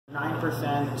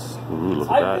9%. Ooh,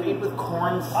 look at that. Made with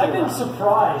corn syrup. I've been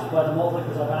surprised by the malt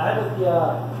liquors I've had. I had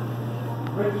the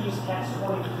Ricky's Catch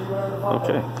 22, whatever the fuck.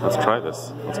 Okay, let's try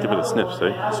this. Let's give it a sniff,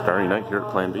 say. Starry night here at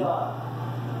Plan B.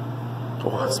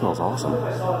 Oh, it smells awesome.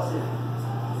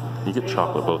 You get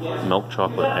chocolate, both milk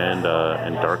chocolate and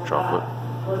dark chocolate.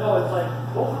 Well, no, it's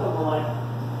like both of them are like,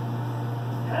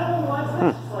 I don't know why it's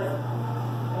just like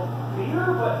beer,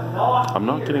 but not. I'm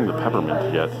not getting the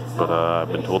peppermint yet, but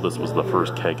I've been told this was the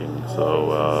first kegging,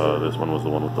 so this one was the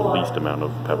one with the least amount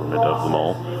of peppermint of them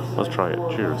all. Let's try it.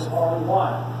 Cheers.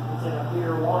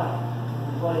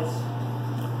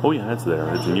 Oh yeah, it's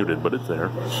there. It's muted, but it's there.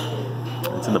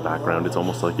 It's in the background. It's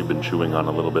almost like you've been chewing on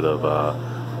a little bit of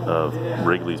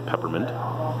Wrigley's peppermint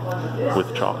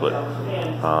with chocolate.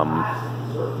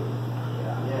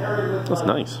 That's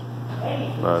nice.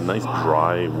 Nice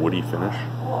dry woody finish.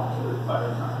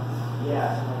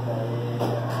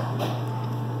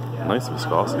 Nice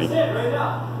viscosity.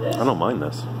 I don't mind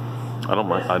this. I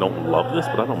don't love this,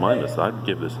 but I don't mind this. I'd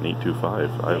give this an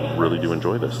 8.25. I really do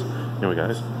enjoy this. Anyway,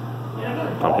 guys,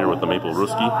 I'm here with the Maple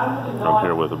Ruski. I'm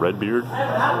here with Redbeard.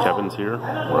 Kevin's here.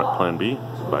 We're at Plan B.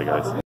 Bye, guys.